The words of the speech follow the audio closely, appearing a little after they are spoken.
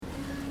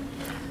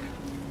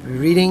We're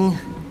reading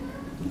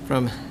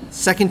from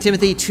 2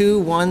 Timothy 2,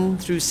 1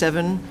 through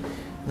 7. And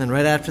then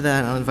right after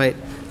that, I'll invite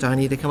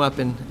Donnie to come up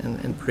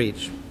and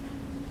preach.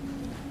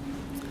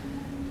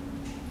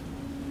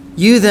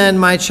 You then,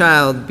 my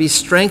child, be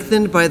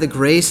strengthened by the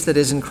grace that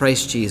is in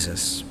Christ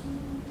Jesus.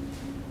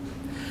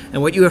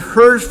 And what you have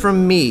heard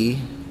from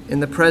me in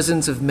the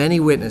presence of many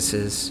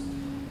witnesses,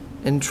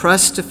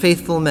 entrust to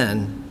faithful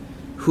men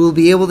who will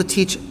be able to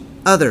teach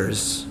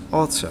others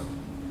also.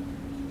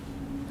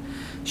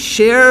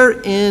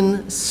 Share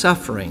in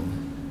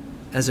suffering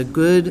as a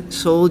good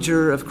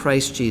soldier of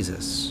Christ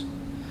Jesus.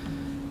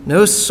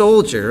 No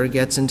soldier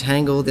gets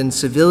entangled in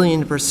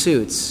civilian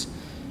pursuits,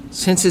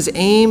 since his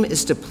aim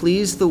is to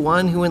please the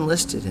one who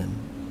enlisted him.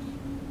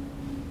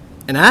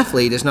 An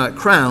athlete is not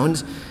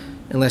crowned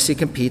unless he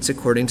competes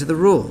according to the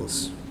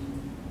rules.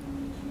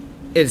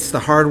 It's the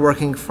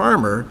hard-working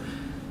farmer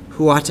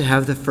who ought to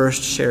have the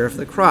first share of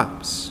the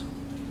crops.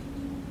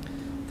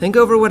 Think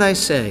over what I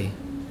say,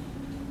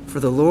 for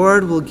the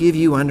Lord will give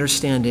you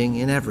understanding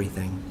in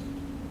everything.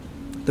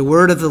 The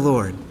word of the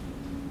Lord.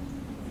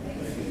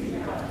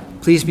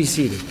 Please be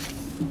seated.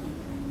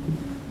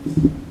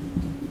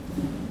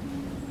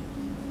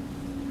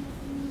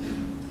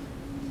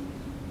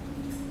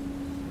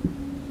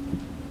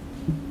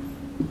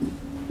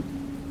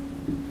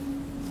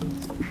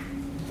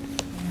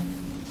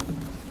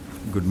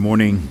 Good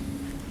morning.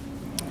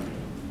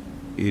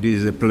 It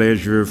is a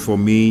pleasure for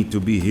me to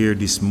be here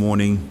this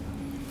morning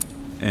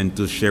and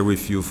to share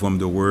with you from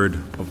the word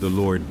of the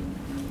Lord.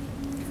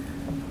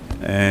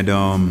 And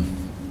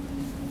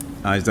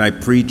as I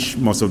preach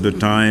most of the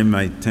time,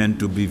 I tend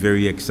to be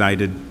very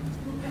excited.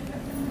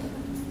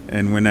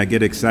 And when I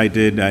get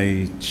excited,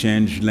 I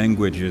change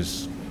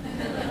languages.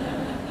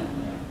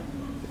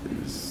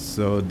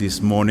 So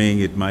this morning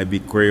it might be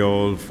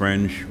Creole,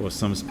 French, or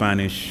some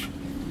Spanish.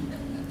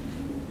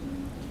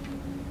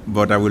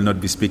 But I will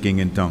not be speaking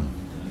in tongue.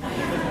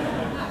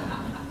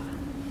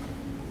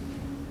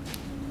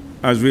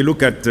 As we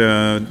look at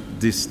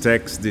this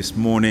text this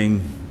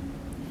morning,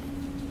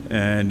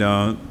 and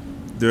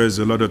there's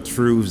a lot of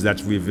truths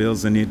that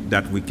reveals in it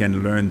that we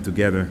can learn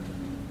together.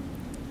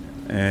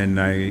 And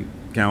I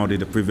count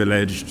it a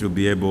privilege to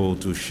be able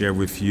to share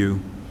with you,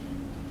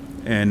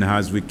 and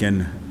as we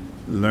can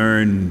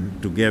learn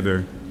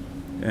together,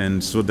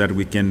 and so that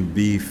we can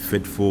be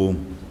faithful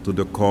to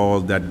the call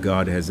that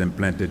God has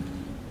implanted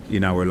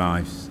in our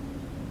lives.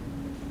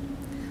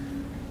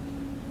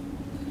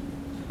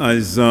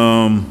 As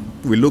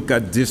we look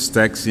at this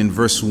text in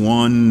verse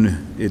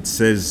 1, it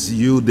says,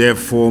 "You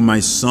therefore, my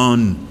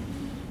son,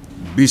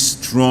 be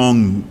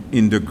strong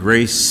in the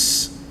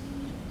grace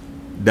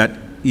that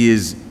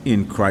is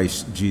in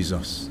Christ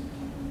Jesus."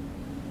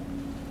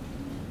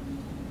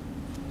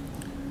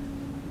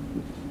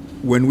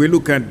 When we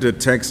look at the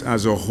text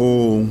as a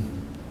whole,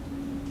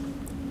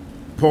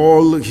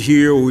 Paul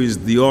here, who is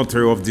the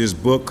author of this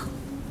book,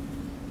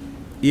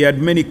 he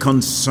had many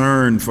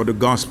concerns for the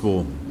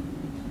gospel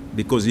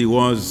because he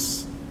was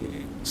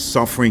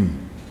suffering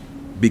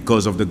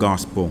because of the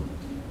gospel.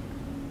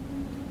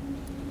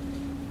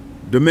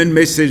 The main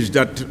message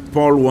that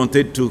Paul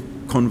wanted to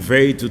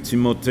convey to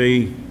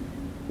Timothy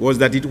was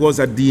that it was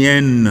at the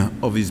end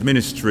of his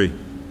ministry,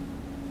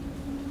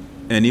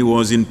 and he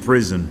was in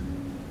prison.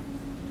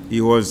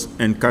 He was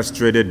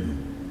incarcerated,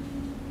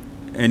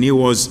 and he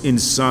was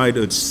inside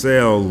a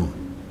cell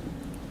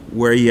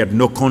where he had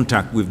no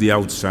contact with the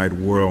outside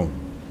world.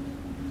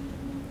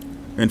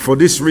 And for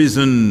this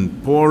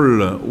reason,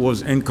 Paul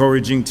was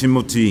encouraging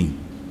Timothy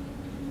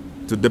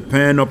to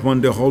depend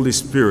upon the Holy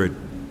Spirit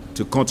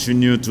to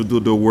continue to do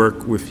the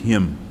work with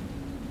him,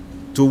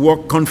 to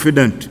walk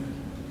confident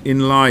in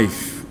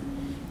life,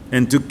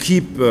 and to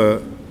keep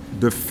the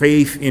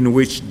faith in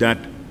which that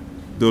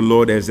the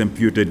Lord has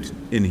imputed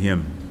in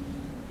him.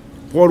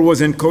 Paul was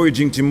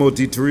encouraging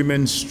Timothy to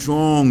remain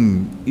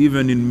strong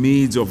even in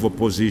midst of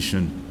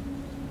opposition.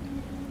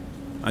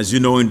 As you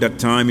know, in that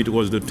time, it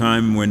was the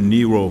time when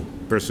Nero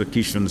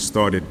persecution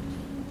started.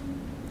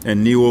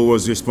 And Nero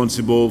was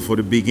responsible for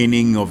the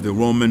beginning of the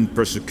Roman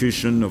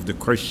persecution of the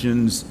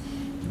Christians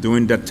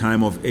during that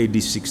time of AD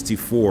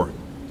 64.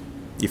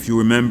 If you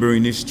remember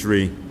in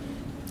history,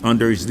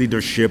 under his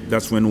leadership,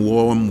 that's when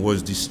Rome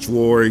was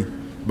destroyed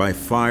by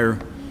fire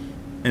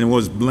and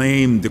was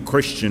blamed the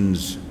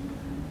Christians.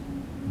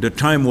 The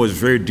time was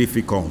very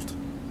difficult.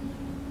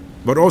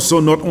 But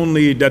also not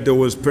only that there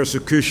was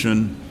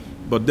persecution,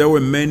 but there were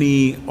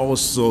many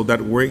also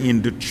that were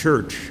in the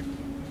church,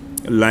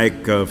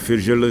 like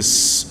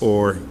Phygellus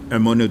or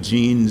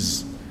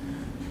Hermogenes.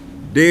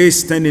 They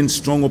stand in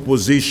strong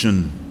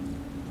opposition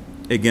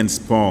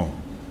against Paul.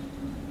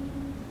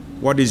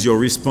 What is your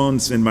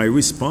response and my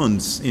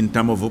response in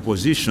time of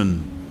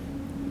opposition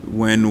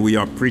when we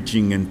are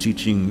preaching and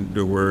teaching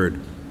the word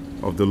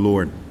of the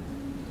Lord?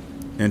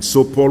 And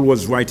so Paul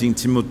was writing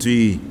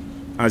Timothy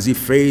as he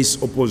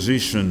faced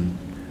opposition,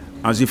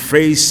 as he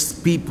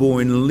faced people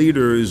and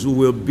leaders who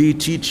will be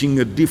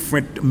teaching a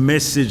different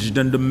message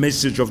than the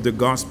message of the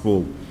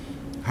gospel.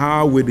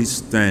 How will he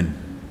stand?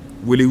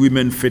 Will he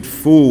remain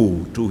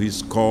faithful to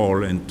his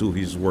call and to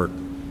his work?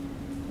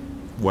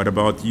 What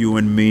about you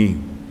and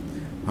me?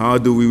 How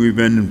do we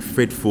remain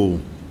faithful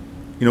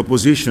in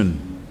opposition,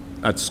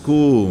 at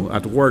school,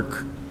 at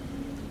work,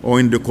 or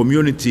in the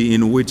community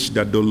in which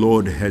that the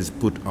Lord has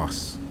put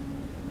us?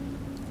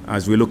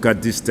 As we look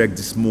at this text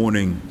this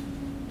morning,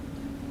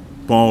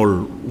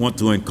 Paul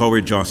wants to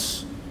encourage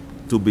us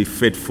to be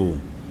faithful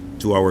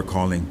to our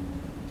calling.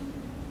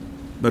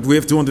 But we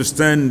have to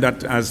understand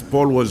that as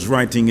Paul was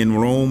writing in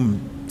Rome,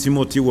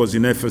 Timothy was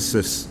in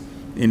Ephesus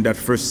in that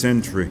first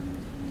century.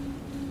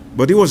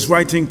 But he was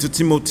writing to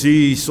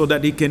Timothy so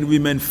that he can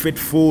remain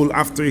faithful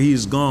after he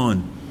is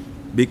gone,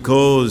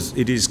 because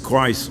it is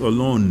Christ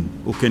alone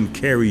who can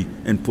carry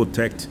and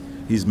protect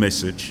his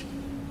message.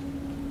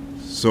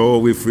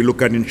 So if we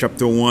look at in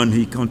chapter 1,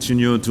 he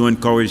continued to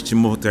encourage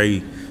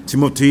Timothy,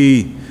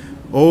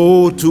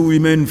 to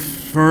remain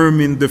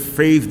firm in the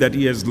faith that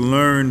he has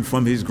learned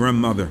from his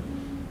grandmother,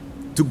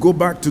 to go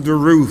back to the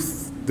root,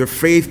 the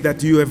faith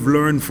that you have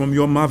learned from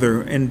your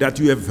mother and that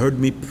you have heard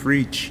me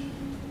preach,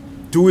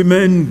 to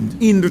remain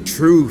in the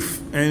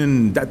truth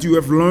and that you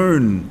have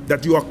learned,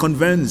 that you are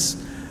convinced,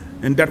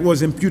 and that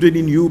was imputed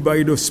in you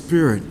by the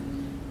Spirit.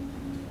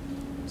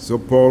 So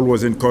Paul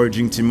was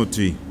encouraging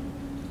Timothy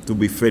to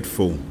be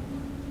faithful.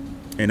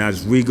 And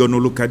as we're going to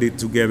look at it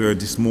together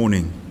this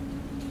morning,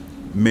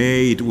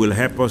 may it will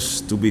help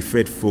us to be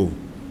faithful,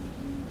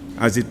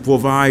 as it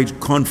provides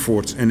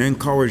comfort and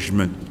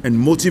encouragement and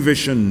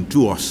motivation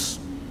to us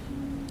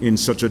in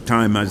such a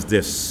time as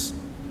this.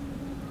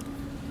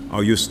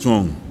 Are you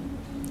strong?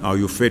 Are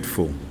you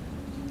faithful?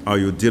 Are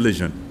you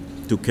diligent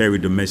to carry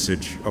the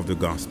message of the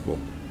gospel?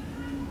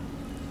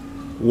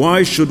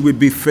 Why should we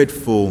be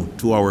faithful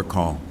to our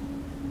call?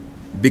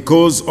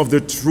 Because of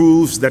the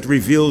truths that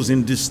reveals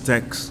in this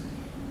text.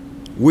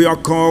 We are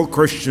called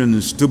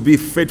Christians to be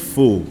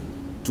faithful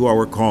to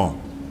our call.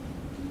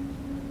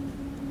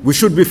 We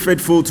should be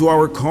faithful to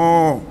our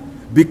call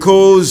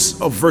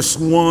because of verse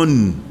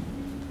 1.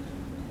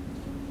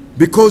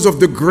 Because of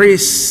the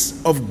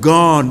grace of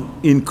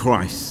God in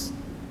Christ.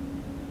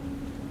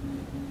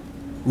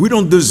 We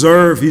don't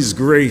deserve his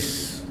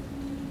grace.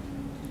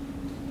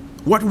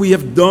 What we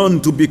have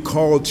done to be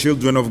called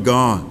children of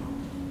God.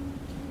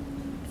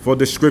 For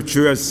the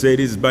scripture has said, it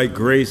is by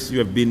grace you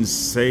have been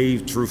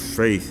saved through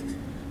faith.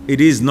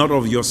 It is not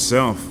of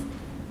yourself,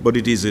 but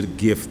it is a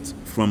gift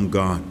from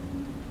God.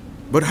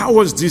 But how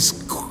was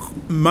this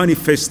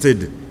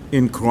manifested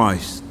in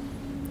Christ?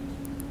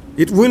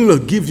 It will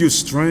give you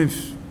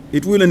strength.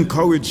 It will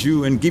encourage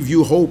you and give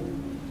you hope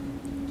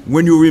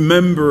when you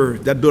remember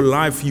that the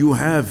life you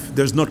have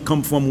does not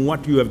come from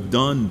what you have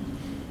done,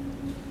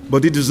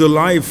 but it is a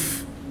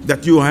life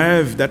that you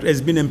have that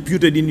has been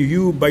imputed in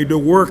you by the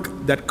work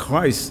that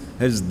Christ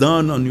has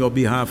done on your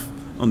behalf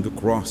on the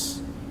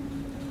cross.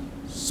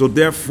 So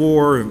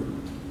therefore,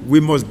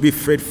 we must be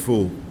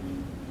faithful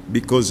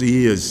because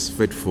he is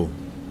faithful.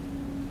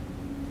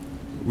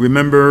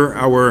 Remember,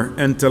 our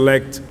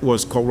intellect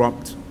was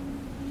corrupt.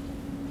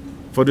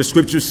 For the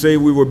scriptures say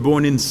we were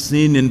born in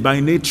sin, and by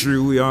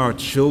nature we are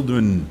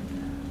children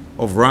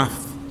of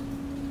wrath.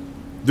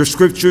 The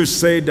scriptures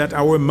say that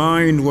our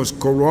mind was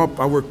corrupt,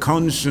 our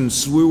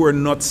conscience, we were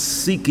not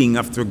seeking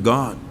after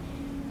God.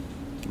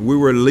 We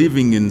were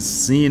living in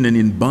sin and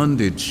in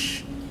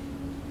bondage.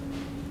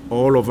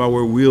 All of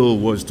our will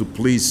was to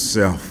please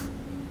self.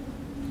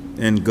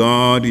 And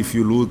God, if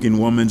you look in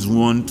Romans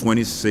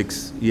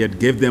 1:26, he had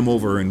gave them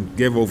over and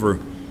gave over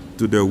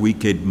to their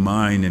wicked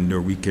mind and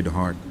their wicked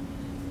heart.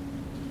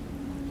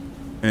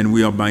 And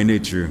we are by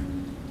nature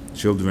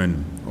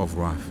children of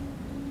wrath.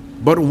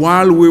 But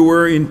while we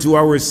were into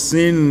our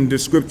sin, the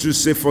scriptures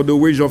say, for the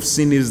wage of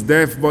sin is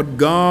death, but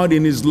God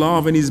in his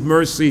love and his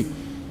mercy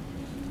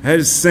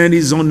has sent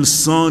his own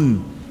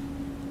Son,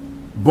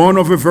 born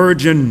of a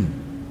virgin,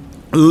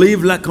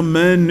 lived like a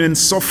man and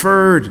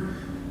suffered,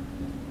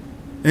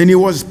 and he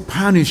was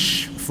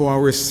punished for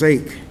our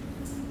sake.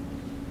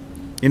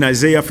 In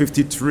Isaiah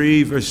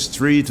 53, verse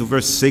 3 to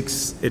verse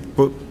 6, it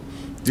put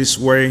this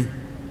way,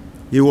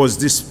 he was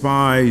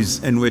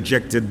despised and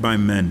rejected by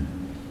men,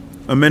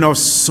 a man of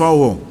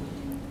sorrow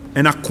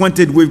and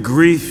acquainted with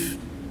grief,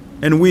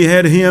 and we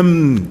had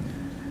him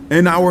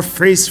and our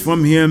face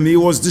from him. He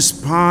was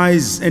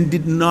despised and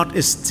did not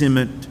esteem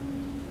it.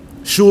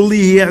 Surely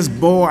he has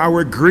bore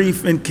our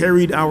grief and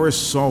carried our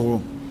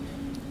sorrow.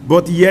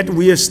 But yet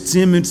we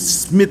esteem it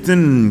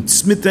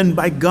smitten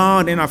by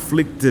God and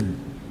afflicted.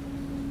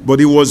 But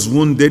he was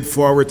wounded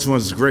for our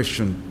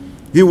transgression.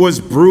 He was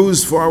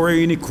bruised for our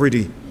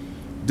iniquity.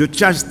 The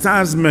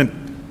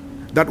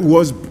chastisement that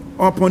was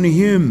upon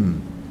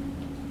him,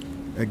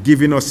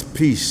 giving us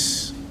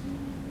peace.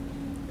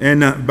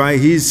 And by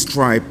his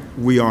stripe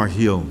we are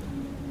healed.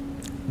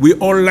 We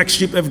all like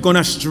sheep have gone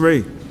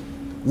astray.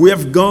 We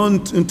have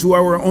gone into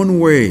our own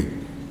way,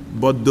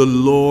 but the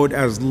Lord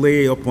has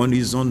laid upon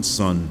his own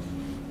Son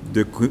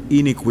the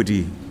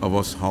iniquity of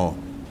us all.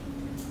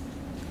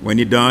 When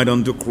he died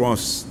on the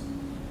cross,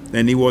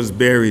 and he was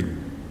buried,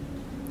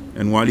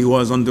 and while he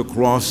was on the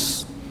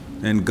cross,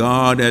 And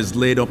God has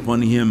laid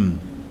upon him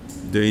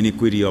the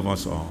iniquity of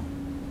us all.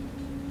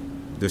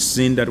 The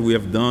sin that we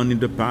have done in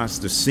the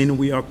past, the sin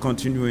we are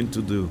continuing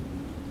to do,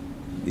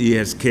 he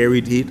has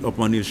carried it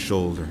upon his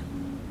shoulder.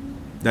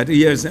 That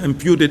he has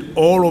imputed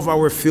all of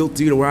our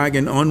filthy rag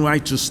and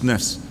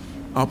unrighteousness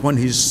upon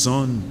his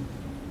Son.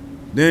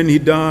 Then he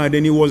died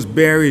and he was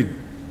buried.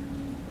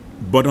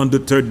 But on the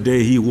third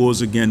day he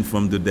rose again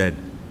from the dead.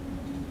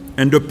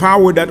 And the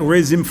power that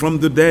raised him from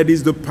the dead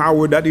is the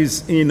power that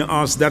is in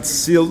us, that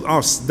seals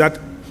us, that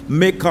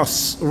make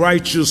us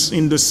righteous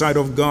in the sight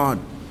of God.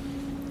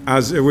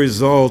 As a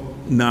result,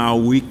 now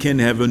we can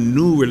have a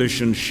new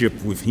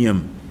relationship with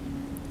him.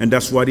 And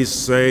that's what it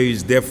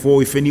says.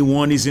 Therefore, if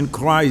anyone is in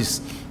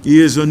Christ,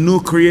 he is a new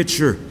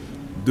creature.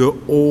 The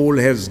old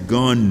has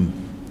gone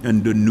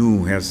and the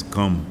new has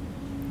come.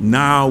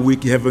 Now we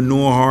have a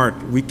new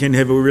heart. We can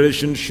have a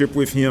relationship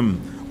with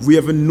him. We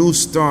have a new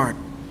start.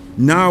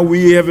 Now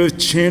we have a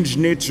changed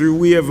nature.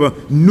 We have a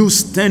new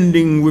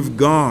standing with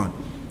God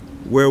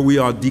where we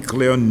are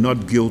declared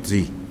not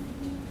guilty.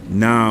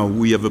 Now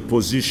we have a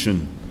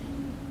position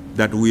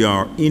that we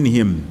are in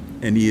him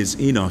and he is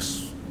in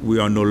us. We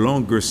are no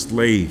longer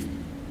slaves,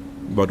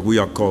 but we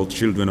are called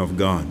children of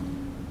God.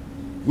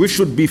 We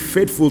should be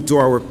faithful to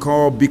our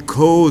call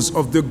because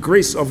of the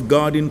grace of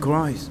God in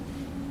Christ.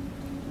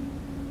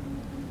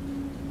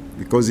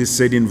 Because he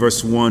said in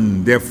verse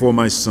 1, therefore,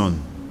 my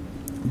son,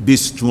 be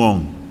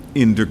strong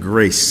in the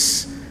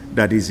grace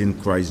that is in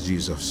Christ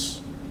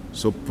Jesus.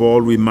 So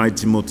Paul reminded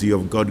Timothy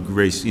of God's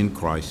grace in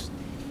Christ.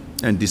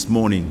 And this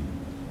morning,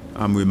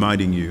 I'm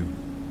reminding you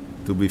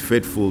to be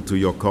faithful to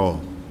your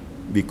call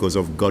because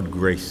of God's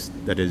grace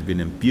that has been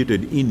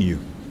imputed in you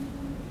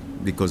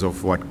because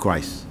of what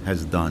Christ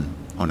has done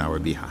on our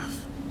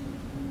behalf.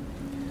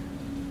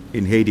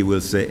 In Haiti,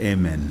 we'll say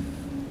amen.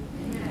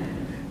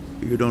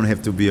 You don't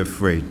have to be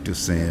afraid to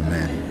say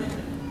amen.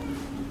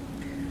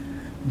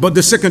 But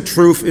the second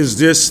truth is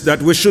this,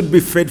 that we should be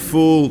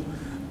faithful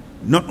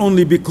not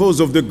only because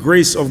of the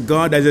grace of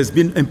God that has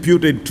been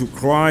imputed to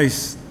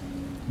Christ,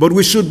 but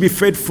we should be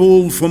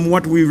faithful from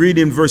what we read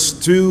in verse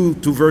 2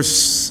 to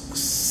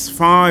verse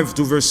 5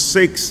 to verse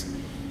 6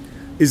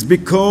 is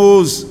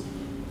because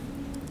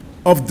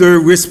of the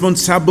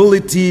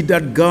responsibility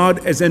that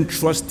God has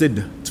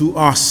entrusted to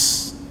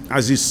us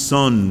as his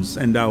sons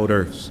and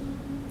daughters.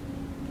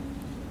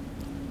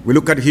 We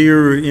look at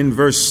here in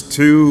verse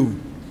 2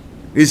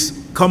 is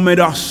commit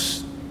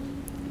us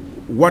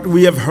what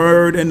we have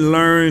heard and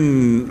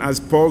learned, as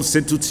Paul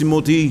said to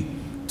Timothy,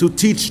 to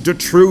teach the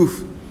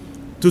truth,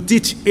 to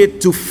teach it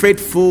to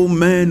faithful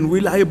men,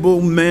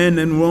 reliable men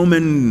and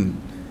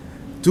women,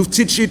 to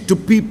teach it to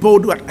people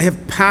that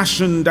have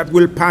passion that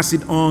will pass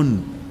it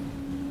on.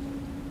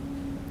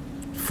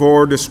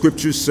 For the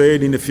scripture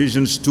said in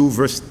Ephesians 2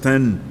 verse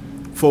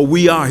 10, for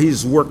we are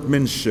his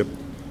workmanship,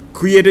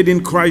 created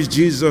in Christ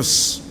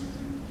Jesus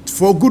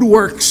for good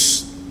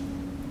works,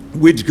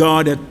 which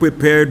God had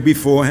prepared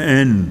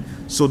beforehand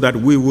so that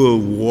we will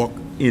walk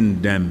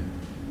in them.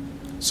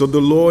 So the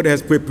Lord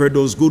has prepared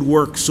those good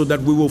works so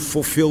that we will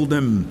fulfill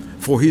them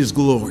for his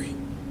glory.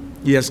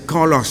 He has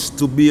called us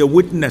to be a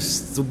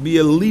witness, to be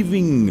a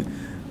living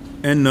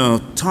and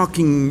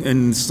talking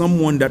and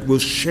someone that will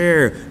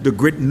share the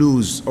great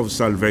news of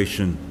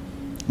salvation.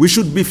 We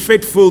should be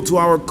faithful to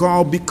our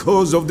call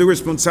because of the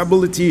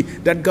responsibility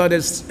that God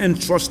has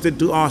entrusted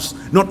to us,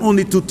 not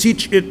only to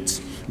teach it,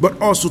 but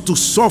also to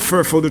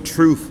suffer for the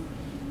truth.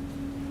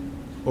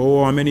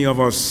 Oh, how many of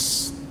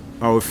us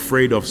are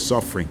afraid of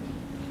suffering?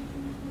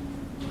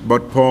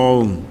 But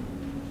Paul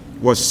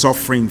was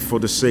suffering for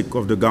the sake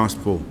of the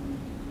gospel,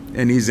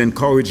 and he's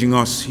encouraging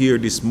us here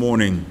this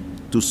morning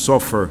to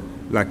suffer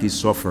like he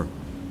suffered,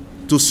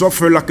 to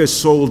suffer like a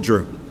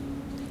soldier.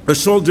 A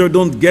soldier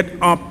don't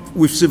get up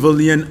with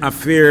civilian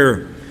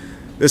affair.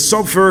 A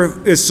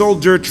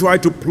soldier try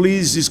to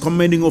please his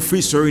commanding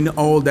officer in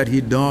all that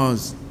he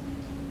does.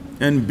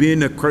 And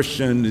being a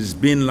Christian is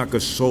being like a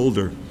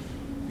soldier.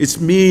 It's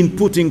mean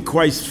putting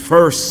Christ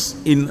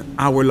first in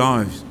our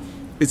lives.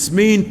 It's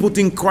mean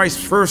putting Christ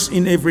first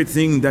in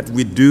everything that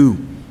we do.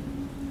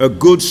 A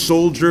good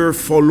soldier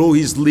follow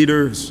his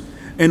leaders,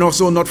 and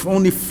also not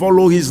only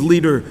follow his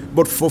leader,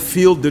 but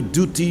fulfill the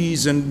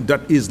duties and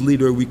that his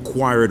leader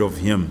required of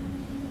him.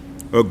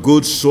 A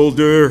good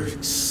soldier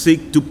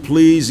seek to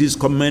please his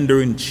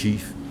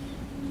commander-in-chief.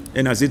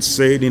 And as it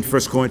said in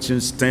 1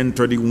 Corinthians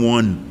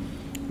 10:31,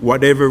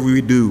 whatever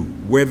we do,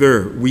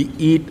 whether we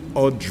eat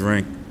or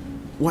drink,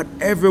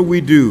 whatever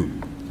we do,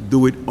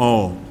 do it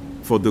all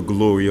for the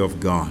glory of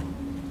God.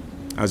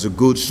 As a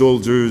good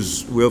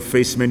soldiers will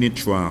face many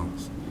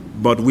trials,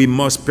 but we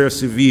must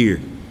persevere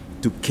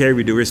to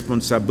carry the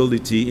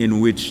responsibility in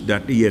which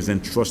that he has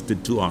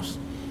entrusted to us,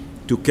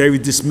 to carry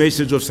this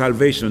message of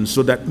salvation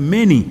so that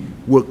many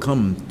will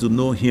come to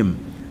know him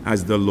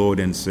as the Lord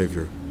and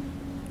Savior.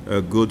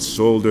 A good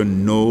soldier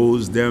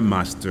knows their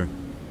master.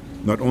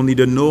 Not only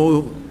they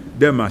know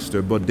their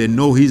master, but they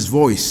know his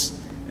voice,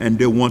 and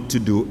they want to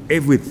do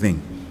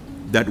everything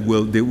that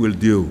they will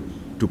do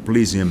to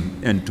please him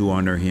and to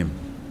honor him.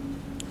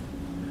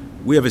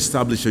 we have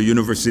established a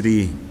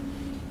university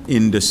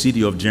in the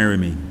city of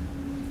Jeremy.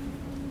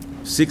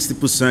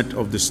 60%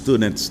 of the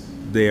students,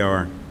 they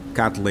are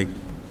Catholic,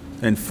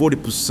 and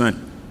 40%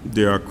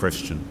 they are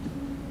Christian.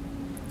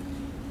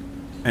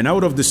 And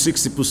out of the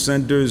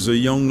 60%, there's a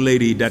young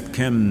lady that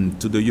came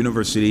to the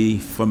university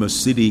from a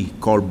city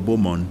called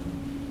Beaumont,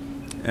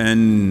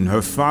 and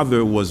her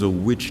father was a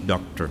witch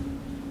doctor.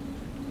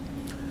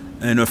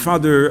 And her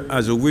father,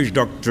 as a witch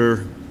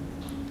doctor,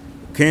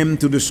 came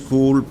to the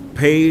school,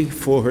 paid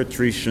for her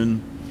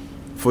tuition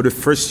for the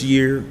first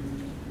year,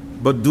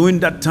 but during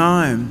that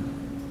time,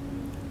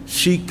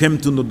 she came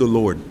to know the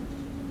Lord.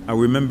 I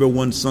remember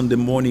one Sunday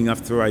morning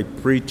after I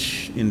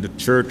preached in the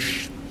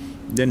church,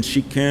 then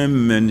she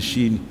came and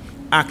she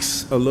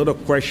asked a lot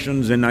of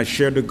questions, and I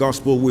shared the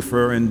gospel with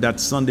her, and that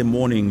Sunday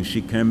morning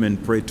she came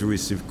and prayed to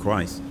receive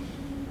Christ.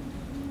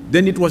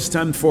 Then it was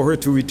time for her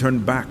to return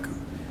back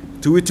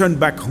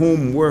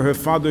home, where her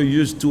father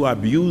used to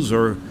abuse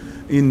her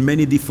in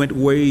many different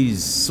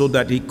ways so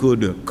that he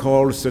could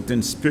call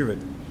certain spirit,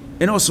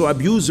 and also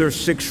abuse her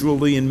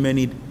sexually in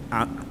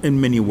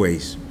many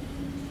ways.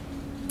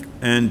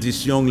 And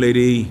this young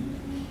lady,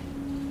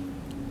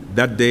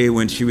 that day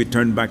when she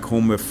returned back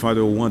home, her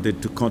father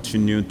wanted to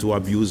continue to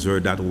abuse her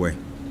that way.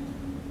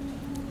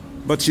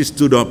 But she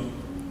stood up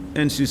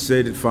and she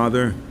said,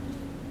 "Father,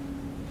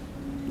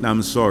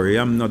 I'm sorry,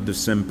 I'm not the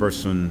same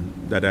person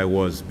that I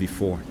was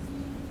before.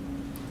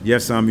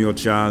 Yes, I'm your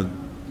child,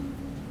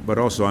 but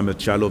also I'm a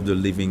child of the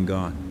living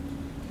God.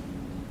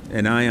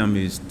 And I am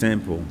his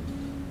temple,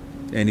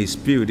 and his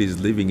spirit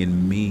is living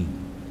in me.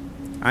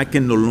 I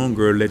can no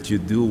longer let you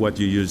do what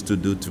you used to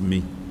do to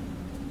me."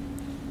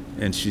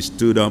 And she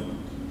stood up,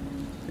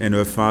 and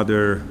her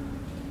father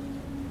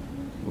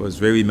was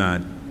very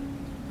mad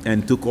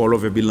and took all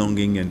of her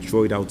belongings and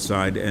threw it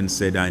outside and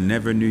said, "I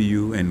never knew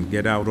you, and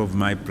get out of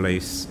my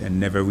place and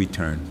never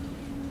return."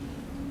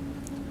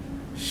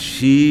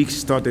 She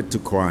started to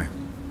cry.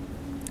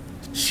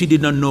 She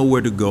did not know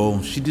where to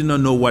go. She did not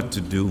know what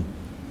to do.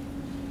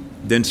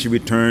 Then she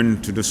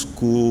returned to the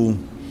school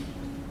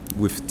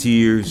with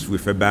tears,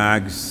 with her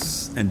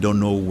bags, and don't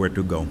know where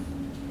to go.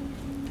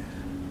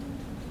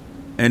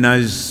 And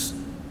as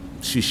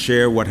she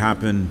shared what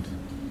happened,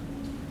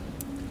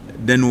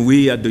 then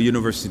we at the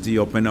university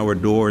opened our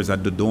doors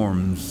at the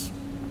dorms,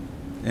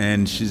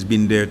 and she's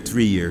been there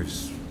 3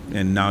 years,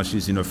 and now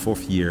she's in her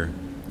 4th year,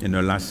 in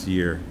her last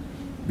year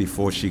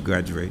before she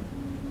graduated.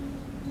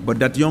 But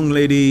that young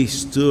lady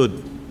stood,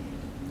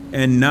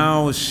 and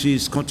now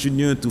she's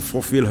continuing to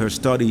fulfill her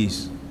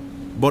studies.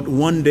 But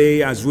one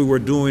day, as we were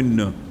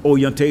doing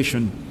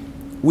orientation,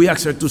 we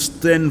asked her to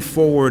stand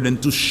forward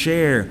and to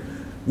share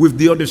with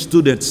the other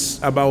students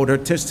about her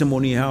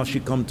testimony, how she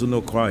come to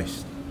know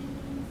Christ.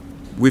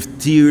 With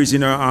tears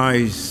in her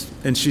eyes,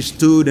 and she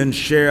stood and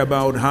shared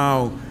about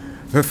how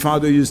her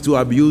father used to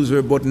abuse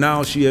her, but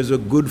now she has a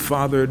good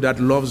father that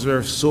loves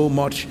her so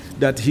much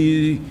that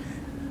he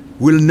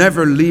will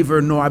never leave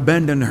her nor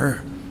abandon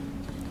her.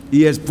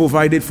 He has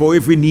provided for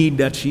every need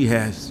that she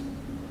has.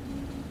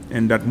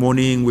 And that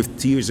morning, with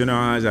tears in her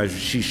eyes, as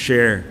she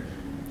shared,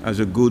 as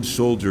a good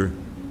soldier,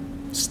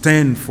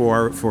 stand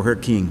for her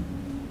king,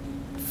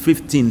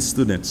 15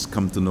 students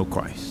come to know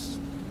Christ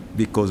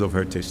because of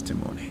her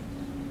testimony.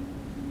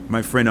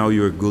 My friend, are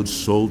you a good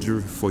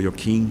soldier for your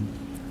king?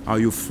 Are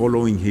you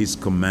following his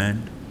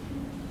command?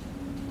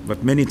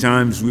 But many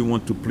times we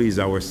want to please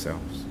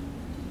ourselves.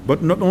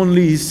 But not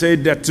only he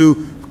said that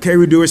to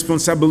carry the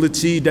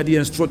responsibility that he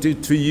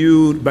instructed to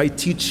you by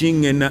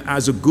teaching and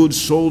as a good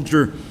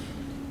soldier,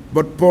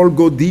 but Paul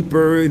go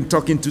deeper in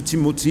talking to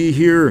Timothy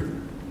here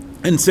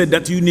and said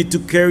that you need to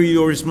carry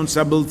your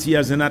responsibility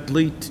as an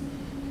athlete.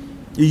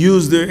 He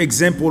used the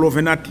example of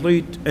an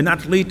athlete. An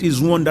athlete is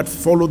one that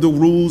follow the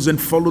rules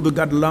and follow the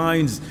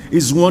guidelines,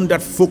 is one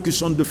that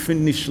focus on the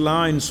finish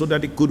line so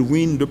that it could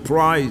win the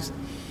prize.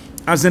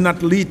 As an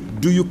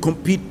athlete, do you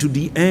compete to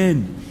the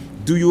end?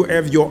 Do you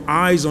have your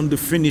eyes on the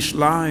finish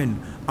line?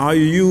 Are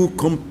you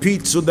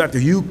compete so that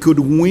you could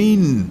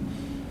win?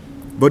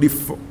 But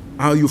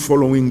are you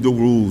following the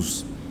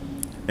rules?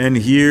 And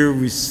here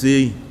we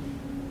see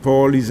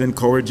Paul is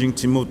encouraging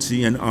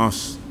Timothy and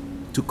us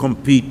to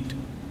compete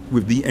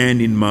with the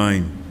end in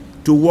mind,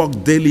 to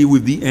walk daily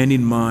with the end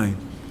in mind,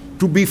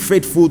 to be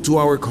faithful to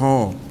our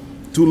call,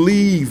 to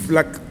live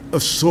like a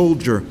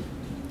soldier,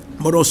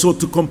 but also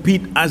to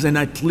compete as an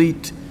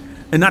athlete.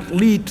 An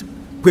athlete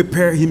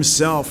prepare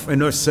himself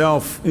and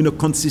herself in a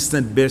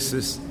consistent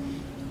basis.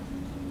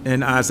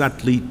 And as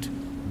athlete,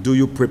 do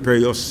you prepare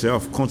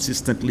yourself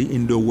consistently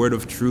in the word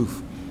of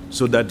truth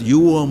so that you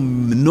will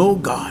know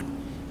God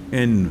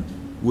and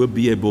will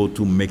be able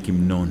to make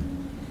him known?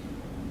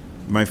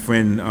 My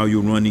friend, are you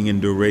running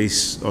in the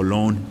race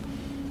alone?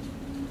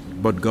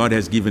 But God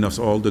has given us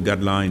all the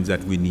guidelines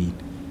that we need.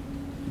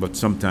 But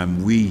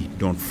sometimes we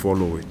don't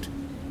follow it.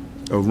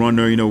 A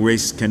runner in a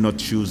race cannot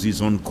choose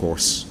his own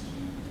course.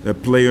 A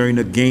player in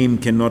a game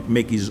cannot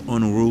make his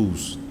own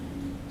rules.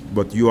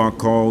 But you are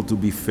called to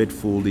be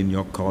faithful in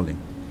your calling.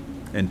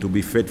 And to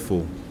be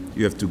faithful,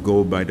 you have to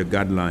go by the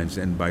guidelines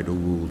and by the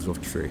rules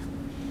of truth.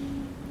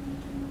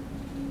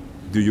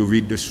 Do you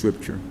read the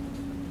scripture?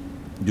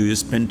 Do you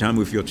spend time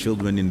with your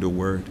children in the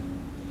Word?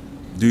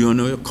 Do you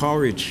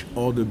encourage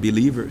all the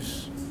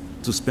believers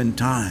to spend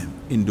time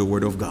in the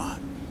Word of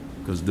God?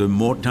 Because the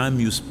more time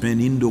you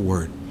spend in the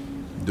Word,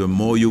 the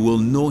more you will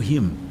know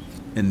Him,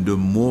 and the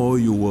more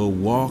you will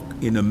walk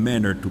in a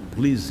manner to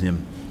please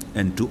Him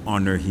and to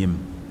honor Him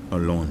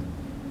alone.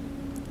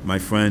 My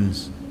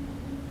friends,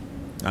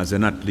 as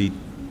an athlete,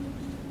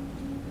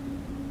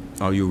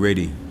 are you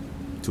ready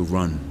to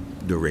run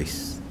the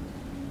race?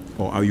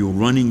 Or are you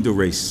running the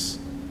race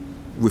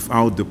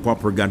without the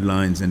proper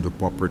guidelines and the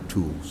proper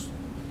tools?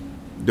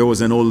 There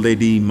was an old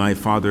lady, my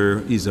father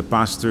is a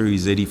pastor,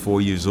 he's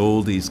 84 years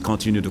old, he's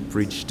continued to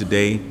preach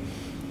today.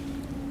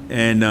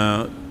 And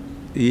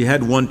he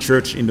had one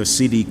church in the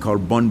city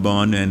called Bon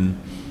Bon, and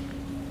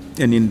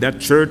in that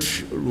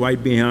church,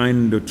 right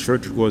behind the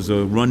church was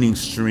a running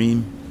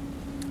stream.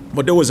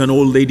 But there was an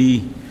old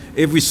lady,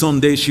 every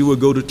Sunday she would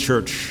go to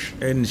church,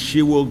 and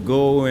she will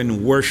go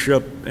and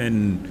worship,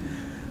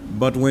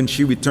 but when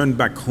she returned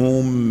back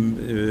home,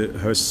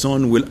 her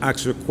son will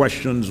ask her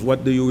questions.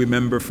 What do you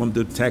remember from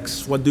the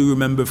text? What do you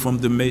remember from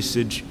the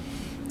message?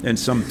 And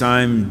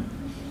sometimes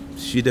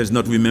she does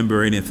not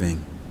remember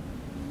anything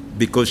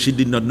because she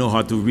did not know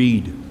how to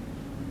read.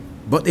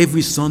 But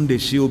every Sunday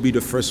she will be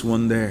the first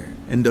one there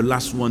and the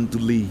last one to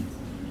leave.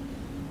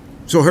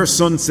 So her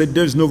son said,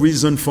 there's no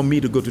reason for me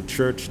to go to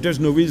church. There's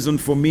no reason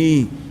for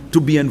me to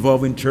be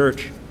involved in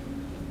church.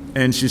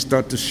 And she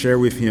started to share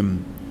with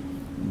him,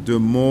 the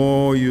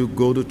more you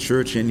go to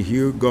church and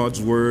hear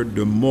God's word,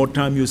 the more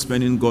time you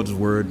spend in God's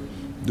word,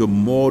 the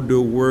more the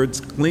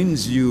words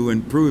cleanse you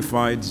and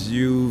purifies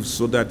you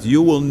so that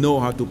you will know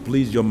how to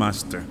please your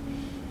master.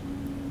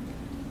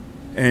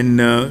 And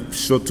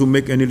so to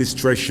make an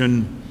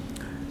illustration,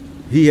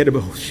 she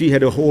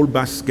had a whole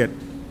basket.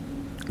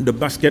 The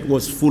basket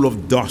was full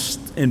of dust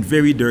and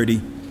very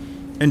dirty.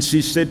 And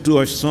she said to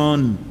her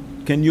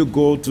son, can you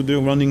go to the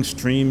running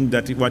stream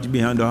that is right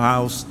behind the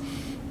house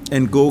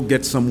and go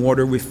get some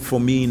water for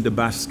me in the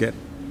basket?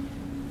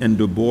 And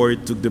the boy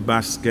took the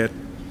basket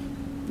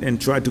and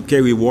tried to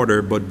carry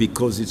water, but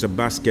because it's a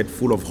basket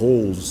full of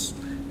holes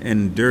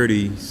and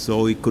dirty,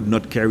 so he could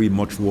not carry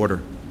much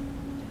water.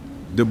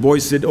 The boy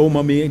said, oh,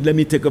 Mommy, let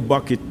me take a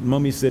bucket.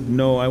 Mommy said,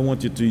 no, I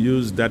want you to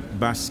use that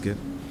basket.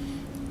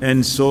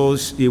 And so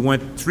he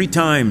went 3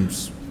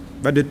 times.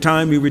 By the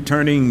time he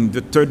returning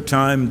the 3rd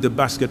time, the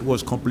basket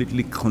was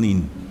completely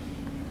clean.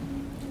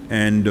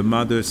 And the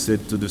mother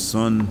said to the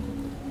son,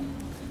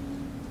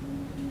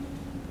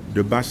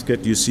 the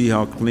basket, you see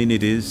how clean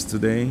it is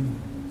today?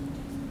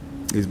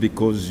 Is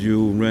because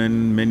you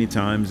ran many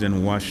times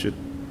and washed it.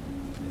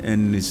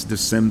 And it's the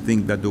same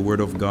thing that the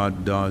Word of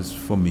God does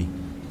for me.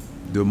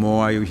 The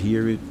more I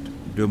hear it,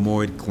 the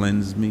more it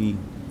cleanses me,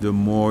 the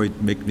more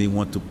it makes me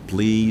want to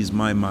please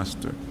my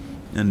master,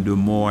 and the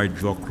more I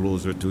draw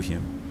closer to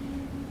him.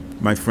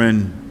 My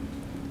friend,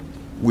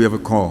 we have a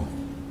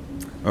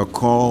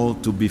call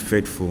to be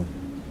faithful,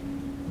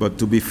 but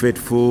to be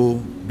faithful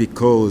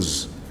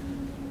because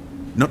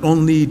not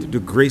only the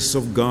grace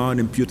of God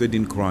imputed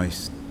in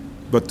Christ,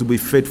 but to be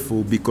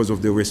faithful because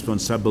of the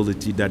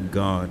responsibility that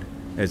God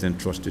has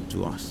entrusted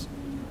to us.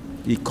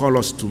 He called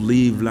us to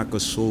live like a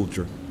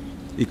soldier.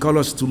 He called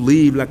us to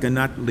live like an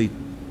athlete.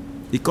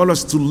 He called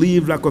us to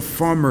live like a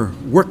farmer,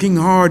 working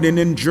hard and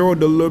enjoy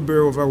the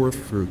labor of our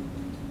fruit.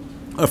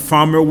 A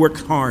farmer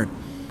works hard.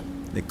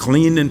 They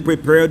clean and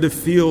prepare the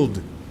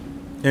field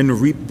and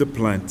reap the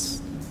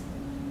plants.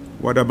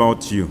 What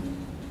about you?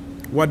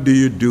 What do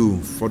you do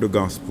for the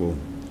gospel?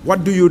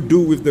 What do you do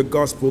with the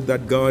gospel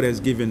that God has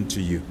given to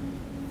you?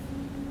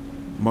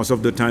 Most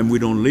of the time we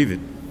don't live it.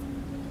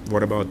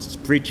 What about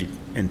preach it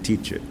and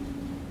teach it?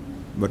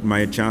 But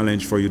my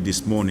challenge for you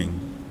this morning,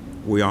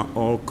 we are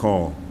all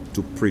called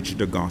to preach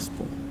the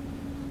gospel.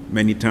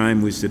 Many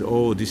times we said,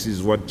 oh, this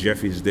is what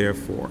Jeff is there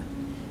for.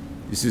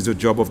 This is the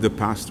job of the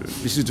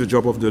pastors. This is the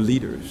job of the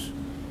leaders.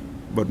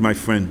 But my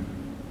friend,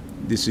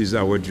 this is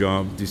our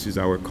job. This is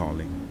our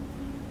calling.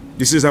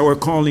 This is our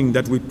calling,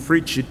 that we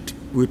preach it.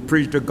 We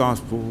preach the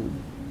gospel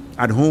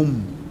at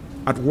home,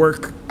 at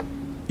work,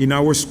 in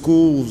our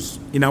schools,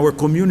 in our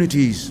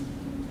communities.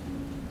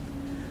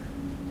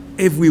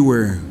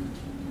 Everywhere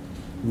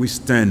we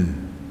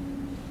stand,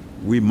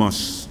 we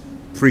must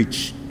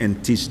preach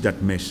and teach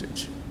that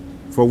message.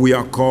 For we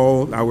are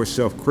called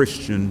ourselves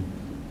Christian,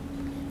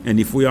 and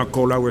if we are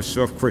called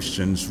ourselves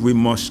Christians, we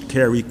must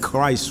carry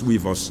Christ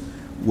with us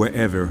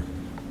wherever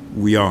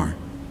we are.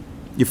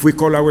 If we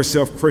call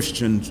ourselves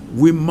Christians,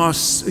 we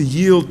must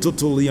yield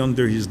totally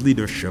under his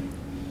leadership.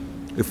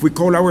 If we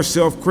call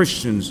ourselves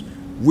Christians,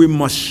 we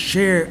must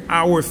share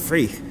our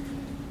faith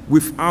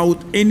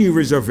without any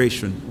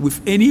reservation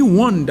with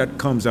anyone that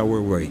comes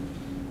our way.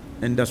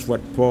 And that's what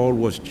Paul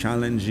was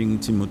challenging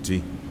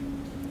Timothy,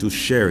 to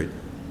share it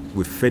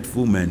with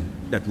faithful men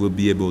that will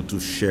be able to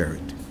share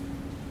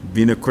it.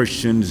 Being a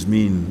Christian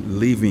means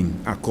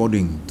living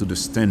according to the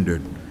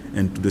standard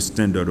and to the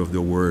standard of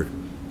the word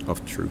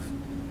of truth.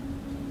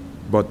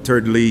 But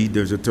thirdly,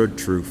 there's a third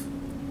truth,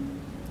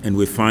 and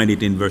we find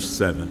it in verse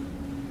 7.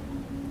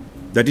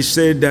 that he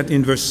said that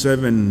in verse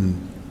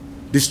 7,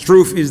 this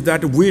truth is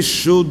that we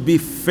should be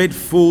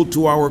faithful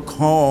to our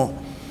call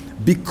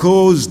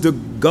because the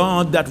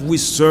God that we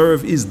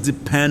serve is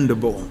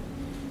dependable,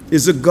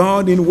 is a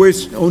God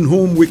on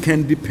whom we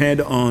can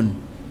depend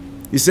on.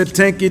 He said,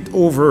 think it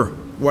over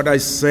what I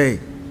say,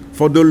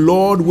 for the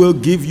Lord will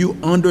give you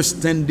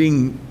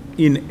understanding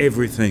in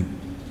everything.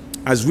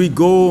 As we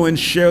go and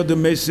share the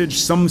message,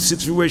 some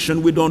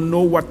situation we don't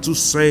know what to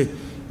say,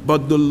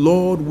 but the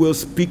Lord will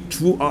speak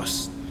through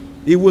us.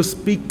 He will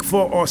speak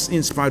for us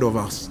in spite of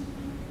us.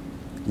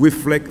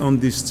 Reflect on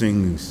these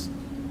things.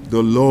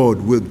 The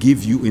Lord will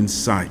give you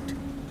insight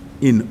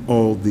in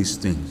all these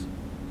things.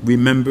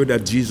 Remember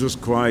that Jesus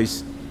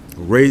Christ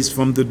raised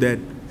from the dead,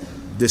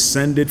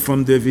 descended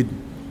from David,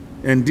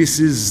 and this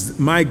is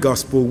my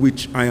gospel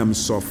which I am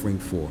suffering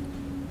for.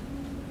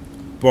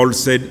 Paul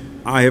said,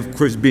 I have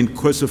been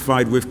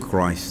crucified with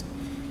Christ.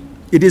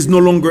 It is no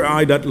longer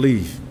I that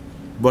live,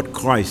 but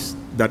Christ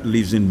that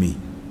lives in me.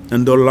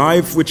 And the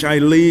life which I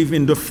live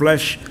in the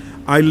flesh,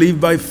 I live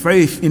by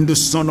faith in the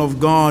Son of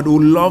God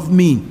who loved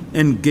me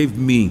and gave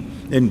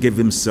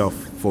himself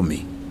for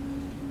me.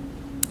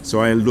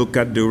 So I look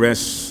at the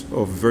rest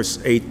of verse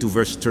 8 to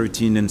verse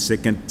 13 in 2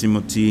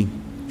 Timothy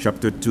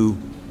chapter 2.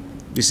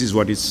 This is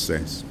what it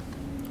says.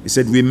 It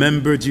said,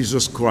 remember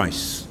Jesus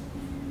Christ,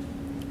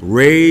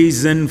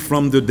 risen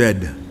from the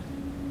dead,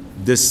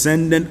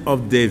 descendant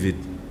of David,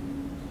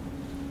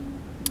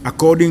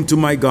 according to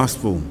my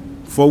gospel,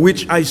 for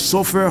which I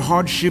suffer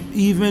hardship,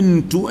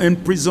 even to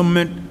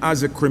imprisonment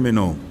as a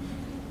criminal.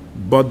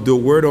 But the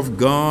word of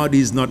God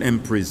is not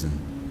imprisoned.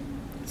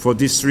 For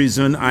this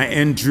reason I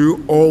endure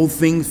all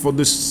things for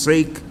the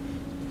sake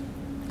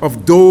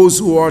of those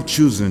who are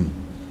chosen,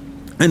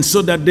 and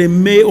so that they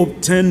may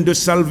obtain the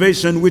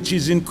salvation which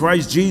is in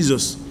Christ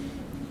Jesus,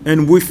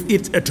 and with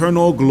it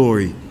eternal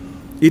glory.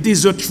 It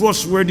is a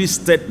trustworthy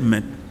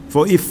statement,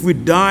 for if we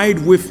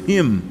died with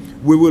him,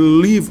 we will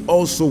live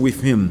also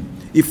with him.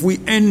 If we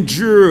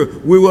endure,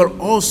 we will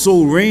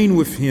also reign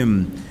with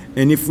him.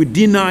 And if we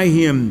deny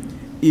him,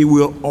 he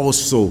will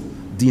also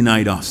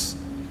deny us.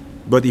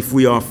 But if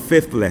we are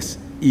faithless,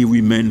 he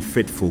remains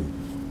faithful.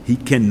 He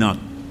cannot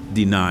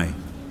deny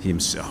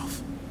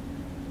himself.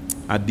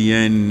 At the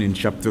end, in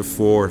chapter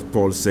 4,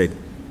 Paul said,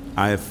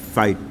 I have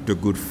fight the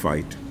good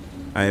fight.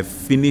 I have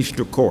finished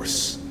the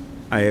course.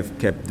 I have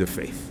kept the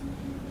faith.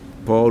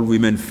 Paul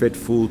remained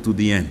faithful to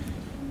the end.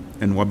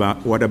 And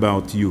what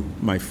about you,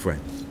 my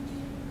friend?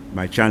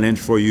 My challenge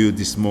for you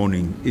this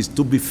morning is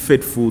to be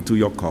faithful to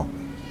your call.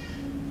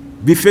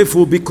 Be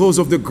faithful because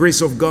of the grace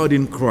of God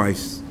in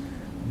Christ.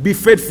 Be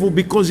faithful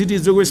because it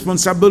is the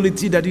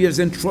responsibility that he has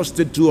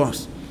entrusted to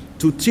us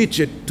to teach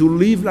it, to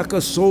live like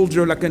a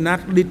soldier, like an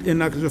athlete, and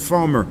like a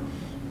farmer.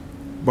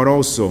 But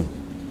also,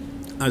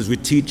 as we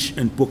teach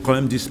and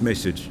proclaim this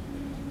message,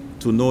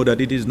 to know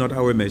that it is not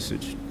our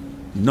message.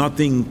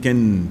 Nothing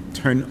can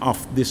turn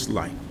off this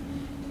light,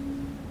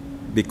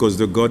 because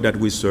the God that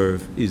we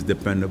serve is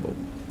dependable.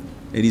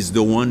 It is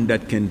the one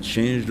that can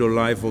change the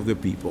life of the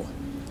people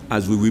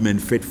as we remain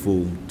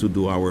faithful to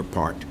do our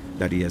part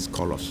that he has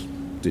called us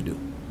to do.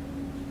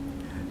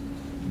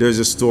 There's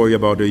a story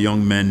about a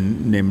young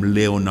man named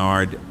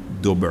Leonard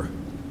Dober.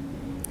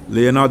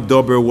 Leonard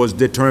Dober was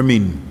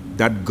determined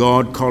that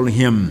God called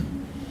him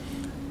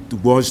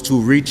was to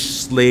reach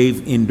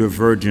slaves in the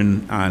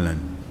Virgin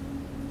Islands.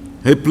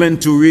 He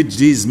planned to reach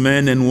these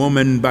men and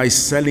women by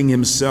selling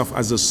himself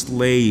as a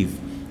slave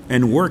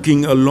and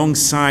working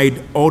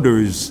alongside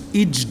others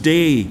each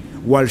day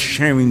while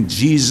sharing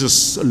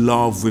Jesus'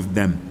 love with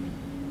them.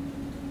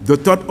 The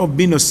thought of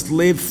being a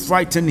slave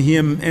frightened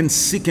him and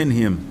sickened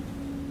him.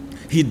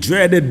 He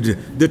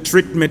dreaded the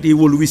treatment he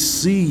would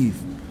receive.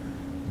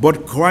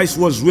 But Christ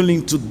was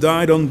willing to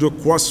die on the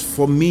cross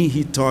for me,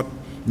 he thought.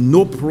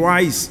 No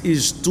price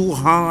is too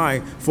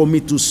high for me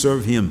to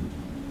serve him.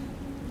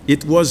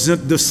 It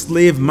wasn't the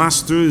slave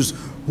masters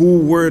who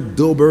were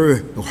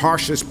Dober's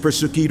harshest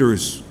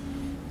persecutors,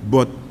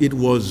 but it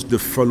was the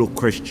fellow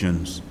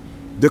Christians.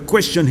 They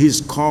questioned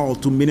his call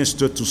to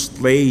minister to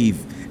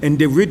slaves, and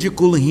they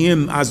ridiculed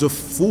him as a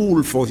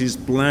fool for his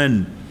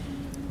plan.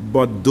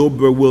 But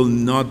Dober will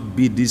not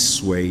be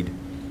dissuaded.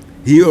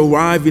 He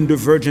arrived in the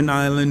Virgin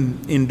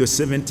Islands in the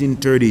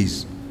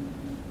 1730s,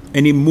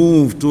 and he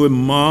moved to a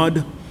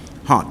mud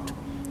hut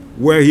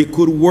where he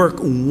could work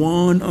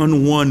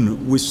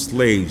one-on-one with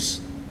slaves.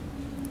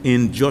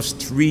 In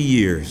just 3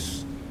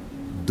 years,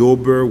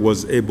 Dober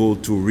was able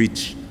to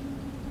reach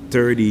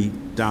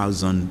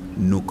 30,000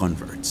 new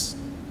converts.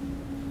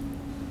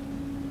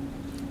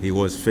 He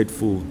was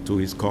faithful to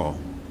his call,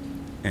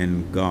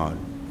 and God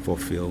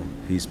fulfilled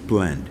his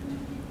plan.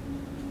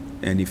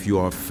 And if you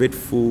are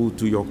faithful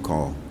to your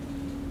call,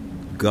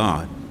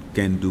 God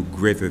can do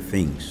greater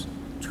things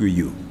through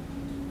you.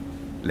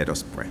 Let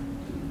us pray.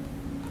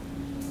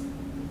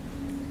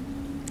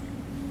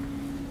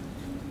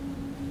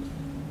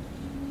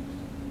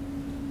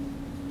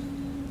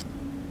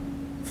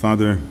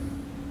 Father,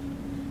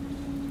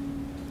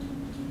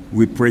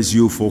 we praise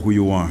you for who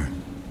you are.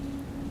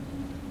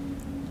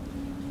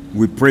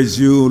 We praise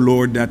you,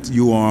 Lord, that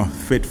you are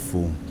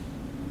faithful,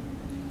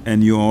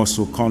 and you're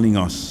also calling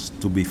us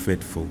to be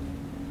faithful.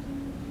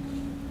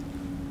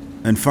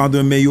 And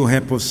Father, may you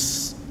help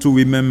us to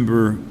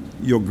remember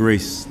your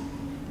grace,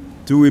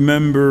 to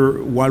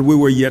remember while we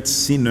were yet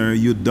sinners,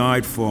 you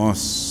died for us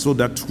so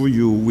that through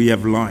you we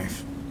have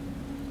life.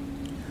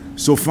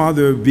 So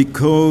Father,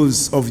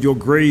 because of your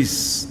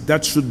grace,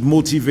 that should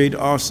motivate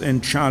us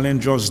and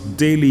challenge us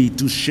daily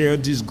to share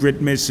this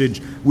great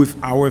message with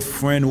our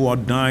friends who are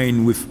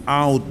dying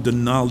without the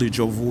knowledge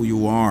of who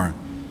you are.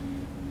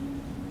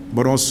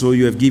 But also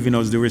you have given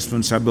us the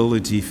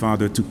responsibility,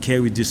 Father, to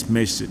carry this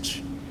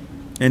message.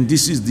 And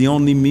this is the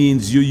only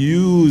means you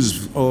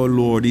use, oh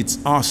Lord.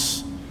 It's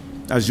us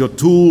as your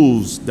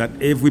tools, that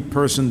every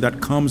person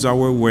that comes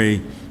our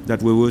way,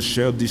 that we will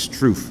share this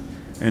truth.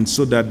 And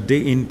so that they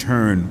in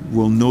turn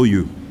will know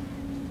you.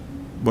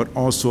 But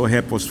also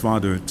help us,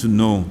 Father, to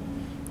know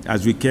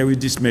as we carry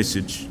this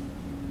message,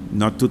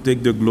 not to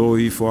take the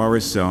glory for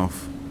ourselves,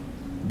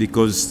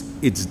 because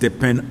it's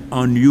depend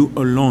on you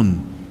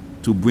alone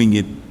to bring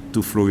it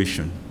to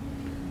fruition.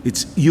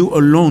 It's you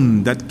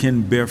alone that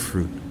can bear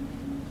fruit.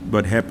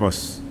 But help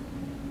us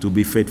to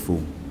be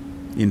faithful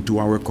into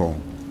our call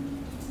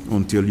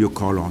until you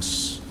call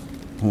us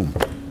home.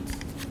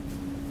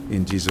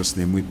 In Jesus'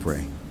 name we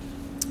pray.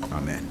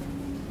 Amen.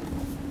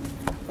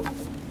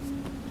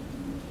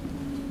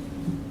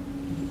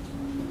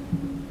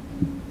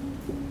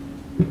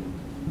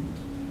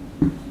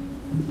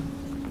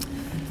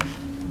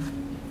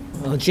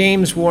 Well,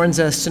 James warns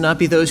us to not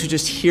be those who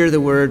just hear the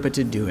word, but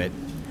to do it.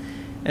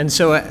 And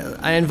so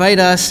I invite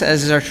us,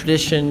 as is our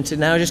tradition, to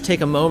now just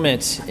take a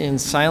moment in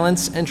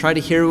silence and try to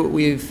hear what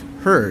we've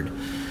heard.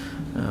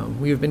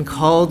 We have been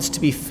called to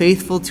be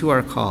faithful to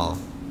our call.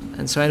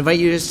 And so I invite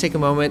you to just take a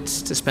moment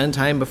to spend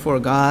time before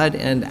God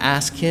and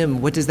ask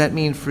him, what does that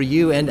mean for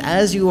you? And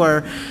as you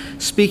are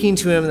speaking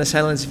to him in the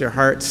silence of your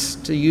hearts,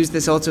 to use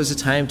this also as a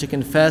time to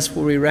confess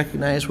where we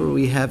recognize where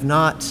we have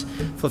not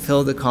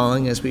fulfilled the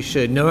calling as we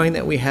should, knowing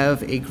that we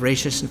have a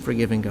gracious and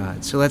forgiving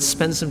God. So let's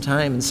spend some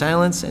time in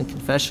silence and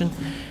confession,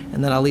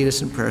 and then I'll lead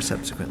us in prayer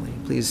subsequently.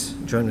 Please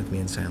join with me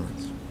in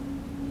silence.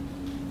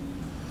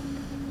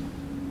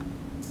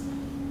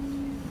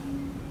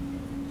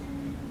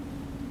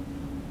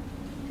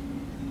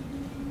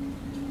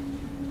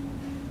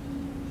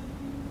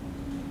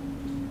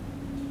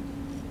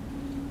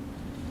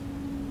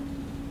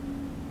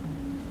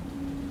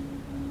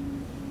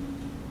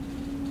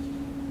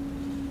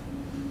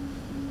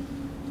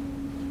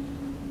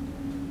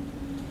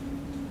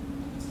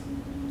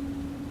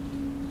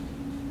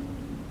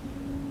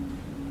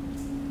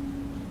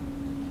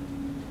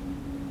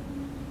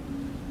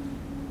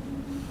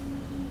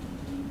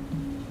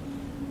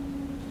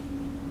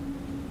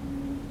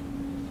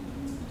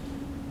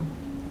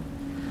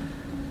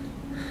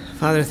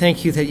 Father,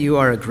 thank you that you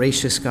are a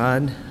gracious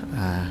God.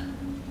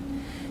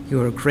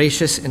 You are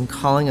gracious in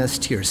calling us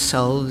to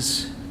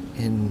yourselves,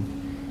 in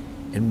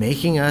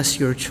making us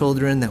your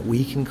children, that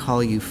we can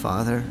call you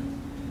Father.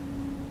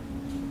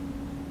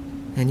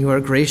 And you are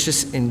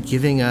gracious in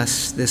giving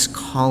us this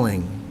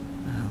calling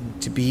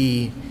to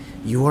be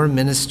your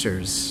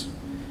ministers,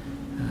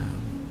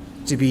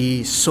 to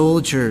be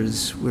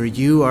soldiers where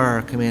you are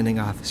our commanding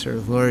officer.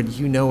 Lord,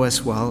 you know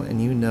us well,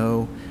 and you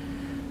know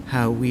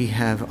how we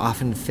have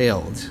often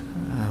failed.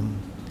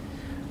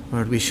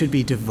 Lord, we should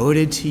be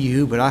devoted to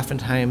you, but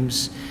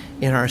oftentimes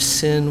in our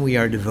sin we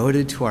are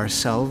devoted to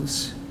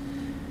ourselves,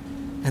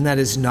 and that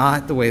is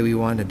not the way we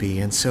want to be.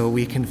 And so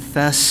we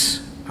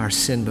confess our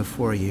sin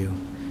before you,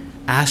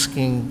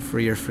 asking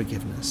for your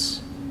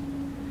forgiveness,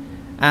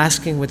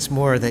 asking what's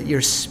more, that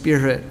your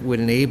Spirit would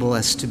enable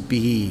us to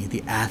be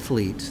the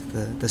athlete,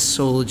 the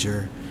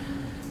soldier,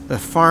 the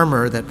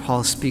farmer that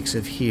Paul speaks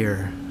of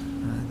here,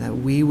 that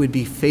we would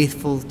be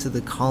faithful to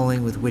the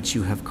calling with which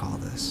you have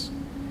called us.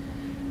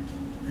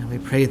 And we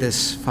pray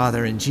this,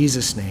 Father, in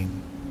Jesus'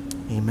 name.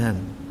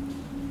 Amen.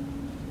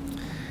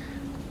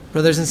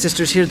 Brothers and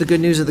sisters, hear the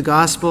good news of the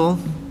gospel.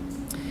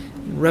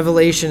 In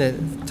Revelation,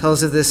 it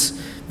tells of this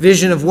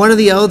vision of one of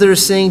the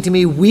elders saying to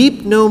me,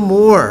 "Weep no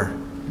more.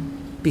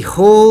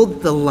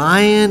 Behold, the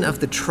Lion of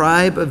the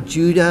tribe of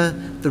Judah,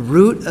 the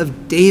Root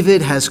of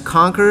David, has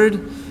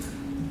conquered."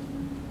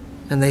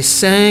 And they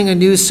sang a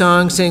new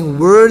song, saying,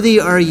 "Worthy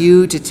are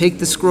you to take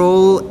the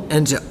scroll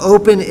and to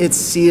open its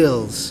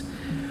seals.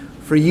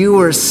 For you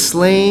were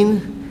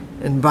slain,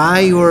 and by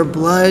your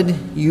blood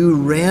you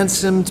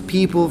ransomed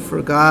people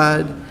for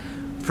God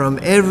from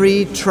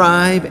every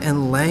tribe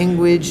and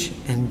language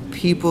and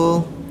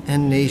people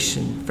and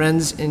nation."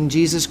 Friends, in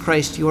Jesus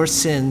Christ, your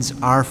sins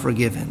are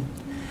forgiven.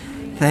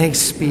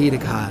 Thanks be to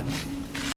God.